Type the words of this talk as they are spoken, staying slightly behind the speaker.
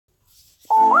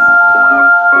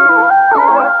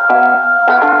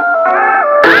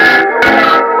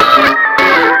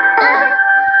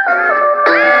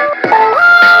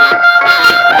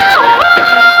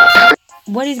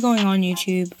going on,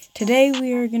 YouTube? Today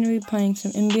we are going to be playing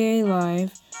some NBA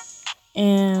Live,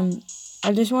 and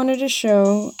I just wanted to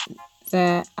show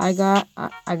that I got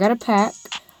a pack,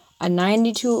 a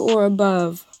 92 or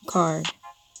above card.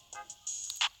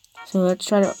 So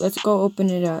let's go open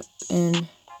it up and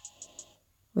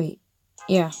wait.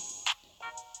 Yeah.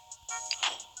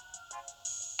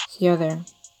 See you there.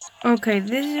 Okay,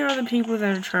 these are the people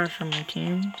that are trash on my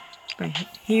team. But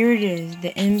here it is,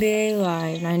 the NBA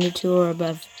Live 92 or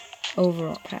above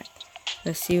overall pack.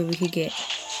 Let's see what we could get.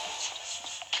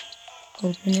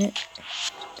 Open it.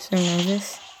 So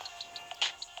nervous.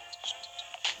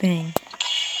 Bang.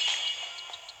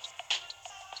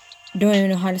 Don't even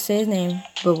know how to say his name,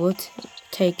 but we'll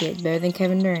take it. Better than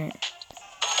Kevin Durant.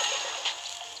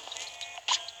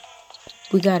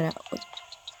 We got it.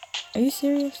 Are you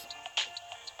serious?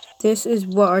 This is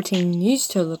what our team needs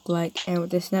to look like, and with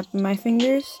the snap of my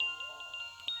fingers,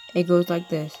 it goes like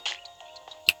this.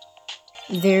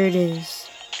 There it is.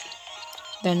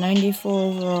 The 94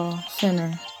 overall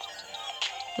center.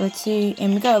 Let's see,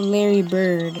 and we got Larry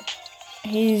Bird.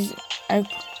 I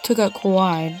took out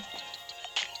Kawhi.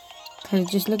 Cause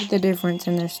just look at the difference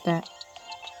in their stat.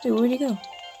 Wait, where'd he go?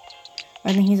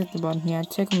 I think he's at the bottom. Yeah,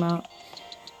 check him out.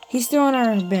 He's still on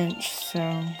our bench, so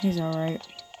he's alright.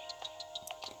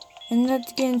 And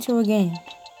let's get into a game.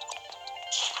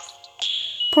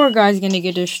 Poor guy's gonna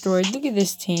get destroyed. Look at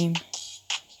this team.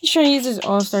 He's trying to use his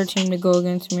all-star team to go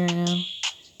against me right now.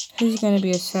 This is gonna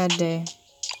be a sad day.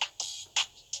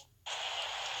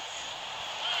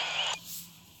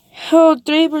 Oh,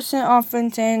 3%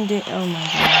 offense and oh my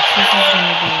god. This is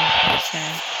gonna be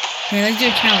sad. Okay, let's do a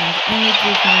challenge. Only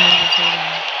 3 pointers this whole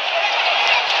game.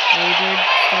 Labor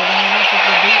starting it off with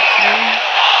the beat through.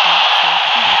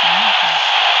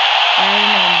 I already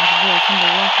know my boy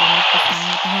Kimball Walker make the sound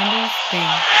with the handles. Bang.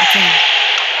 It's in.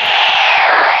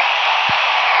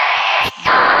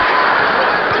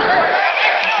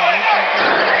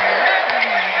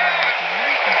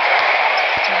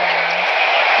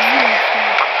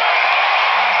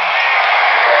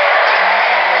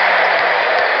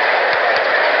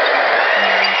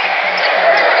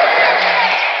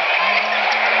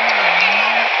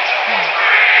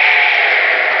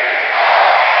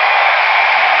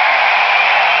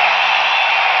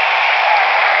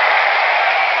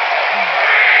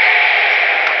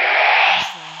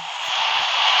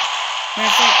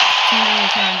 That's like changing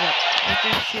the times up. Let's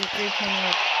just shoot 3-pointer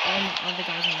up all the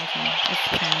guys on my team. That's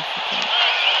the time for play.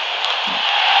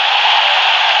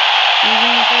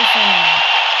 Using the first one now.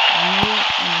 I knew it,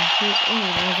 and I'm too. Oh,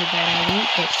 that was a bad idea.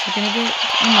 But she's gonna get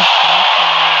almost back.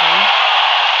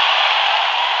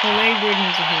 So Larry Bird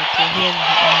needs a hit, so he hasn't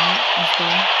hit one yet. Let's go.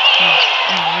 Oh,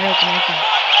 right open, right there.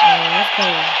 Oh, that's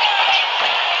cold.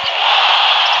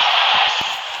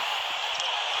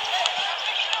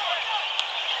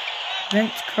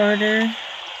 Vince Carter.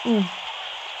 Ooh.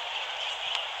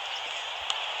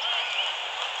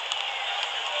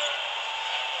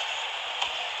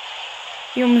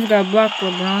 He almost got blocked,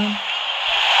 LeBron. Let's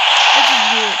just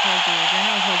do it, Paul George. I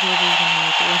know Paul George is going to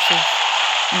make it. Let's just...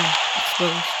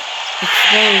 exposed.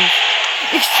 Exposed.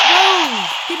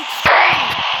 Exposed! Get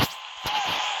exposed!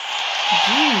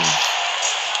 Jeez.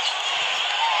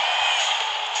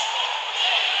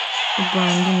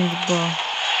 LeBron, give me the ball.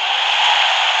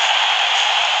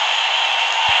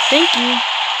 Thank you.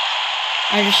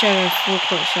 I just shot a full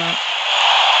court shot.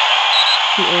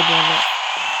 He airballed it.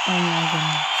 Oh my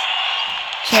goodness.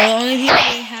 So the only people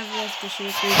we have left to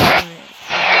shoot 3-pointers.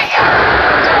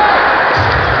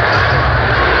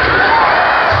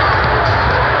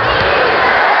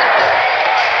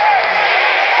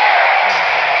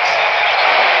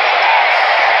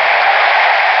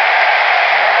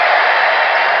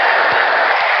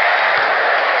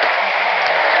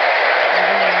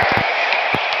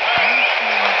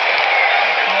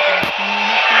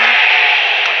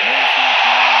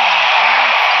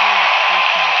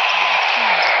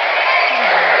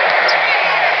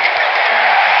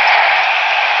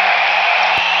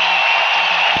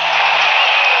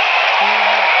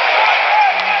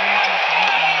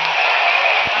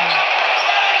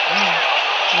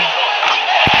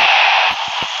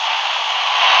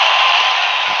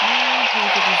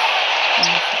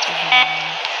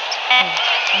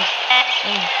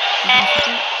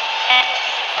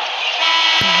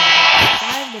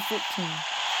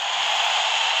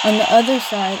 On the other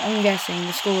side, I'm guessing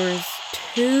the score is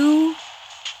 2-12.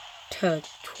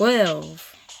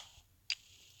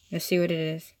 Let's see what it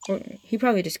is. Or he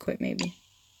probably just quit, maybe.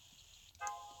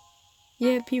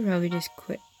 Yep, he probably just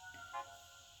quit.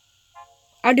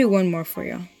 I'll do one more for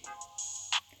y'all.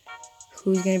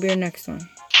 Who's gonna be our next one?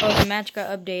 Oh, the match got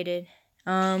updated.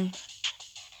 I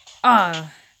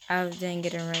didn't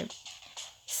get it right.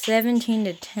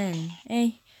 17-10.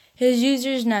 Hey, his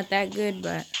user's not that good,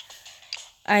 but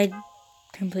I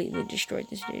completely destroyed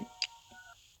this dude.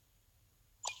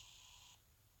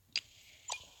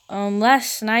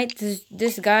 Last night,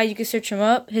 this guy, you can search him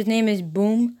up. His name is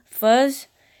Boom Fuzz.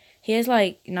 He has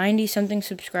like 90-something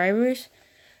subscribers.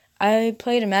 I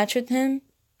played a match with him.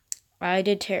 We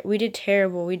did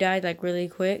terrible. We died like really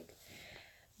quick.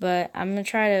 But I'm going to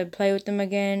try to play with him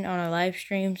again on a live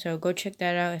stream. So go check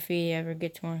that out if he ever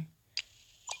gets one.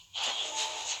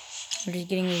 I'm just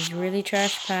getting these really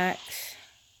trash packs.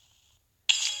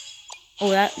 Oh,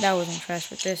 that wasn't trash,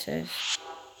 but this is.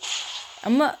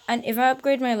 And if I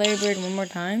upgrade my Larry Bird one more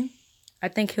time, I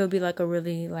think he'll be like a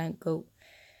really like GOAT.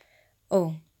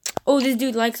 Oh, this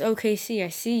dude likes OKC. I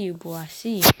see you, boy. I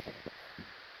see you.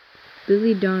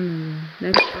 Billy Donovan.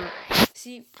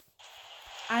 See,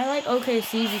 I like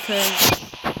OKC because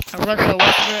of Russell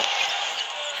Westbrook.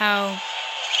 How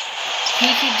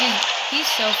he's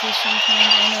selfish sometimes.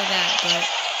 I know that, but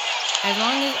as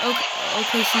long as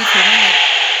OKC can win it,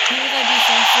 he would like be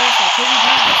selfish. Like Kobe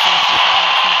Bryant was selfish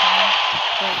sometimes,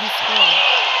 but he scored.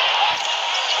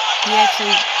 He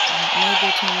actually made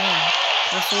their team win.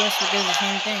 Russell Westbrook does the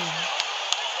same thing.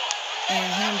 And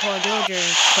him and Paul George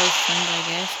are close friends, I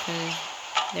guess, because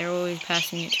they're always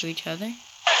passing it to each other. So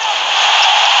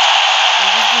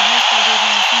this dude has Paul George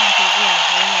on his team, because, yeah.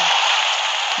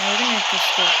 Now we're going to just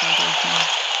start Paul George now.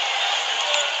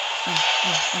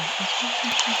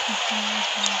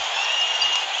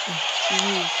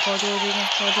 Paul George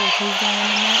against Paul George. Who's going to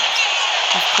win the match?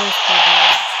 Of course, Paul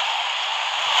George.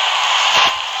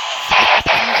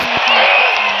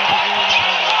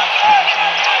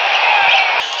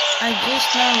 I just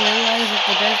now realized that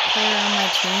the best player on my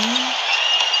team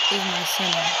is my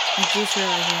center. I just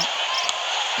realized that.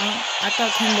 I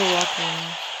thought Kemba Walker was.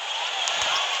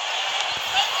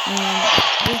 And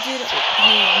this dude who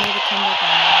made a comeback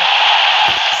on me.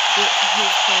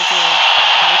 His Paul George.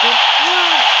 Like it?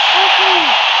 Yeah! Okay!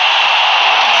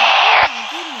 Oh my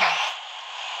goodness!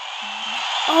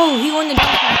 Oh, he won the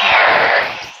dunk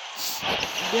contest.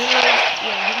 He won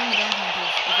the dunk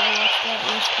contest. If I watched that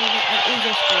yesterday, it was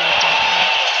yesterday.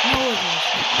 No, it wasn't.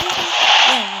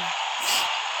 Yeah.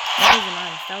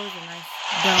 That was a nice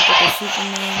dunk with the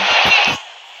Superman.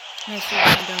 That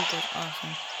Superman dunk was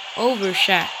awesome. Over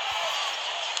Shaq.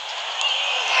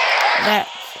 That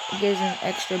gives him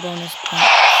extra bonus points.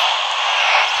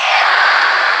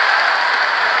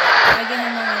 I get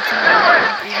him on my team.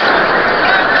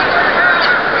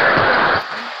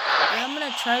 What I'm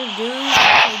gonna try to do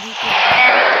if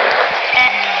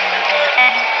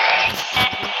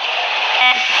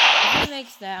he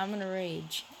makes that, I'm gonna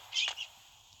rage.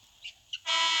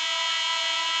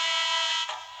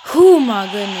 Oh my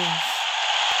goodness.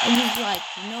 I'm just like,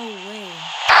 no way.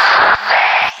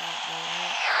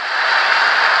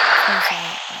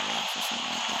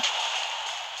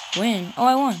 Win. Oh,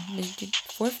 I won. Did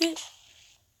forfeit?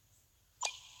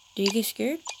 Did you get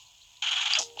scared?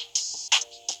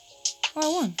 Oh, I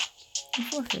won. I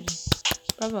forfeited.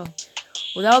 Bravo.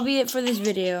 Well, that'll be it for this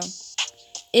video.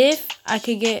 If I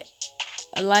could get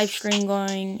a live stream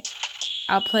going,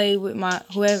 I'll play with my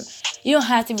whoever. You don't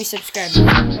have to be subscribed. In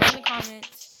the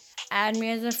comments, add me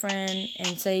as a friend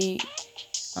and say,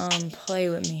 play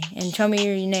with me. And tell me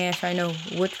your name so I know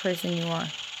which person you are.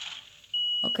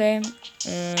 Okay?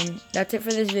 And that's it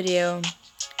for this video.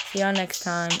 See y'all next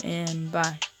time, and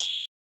bye.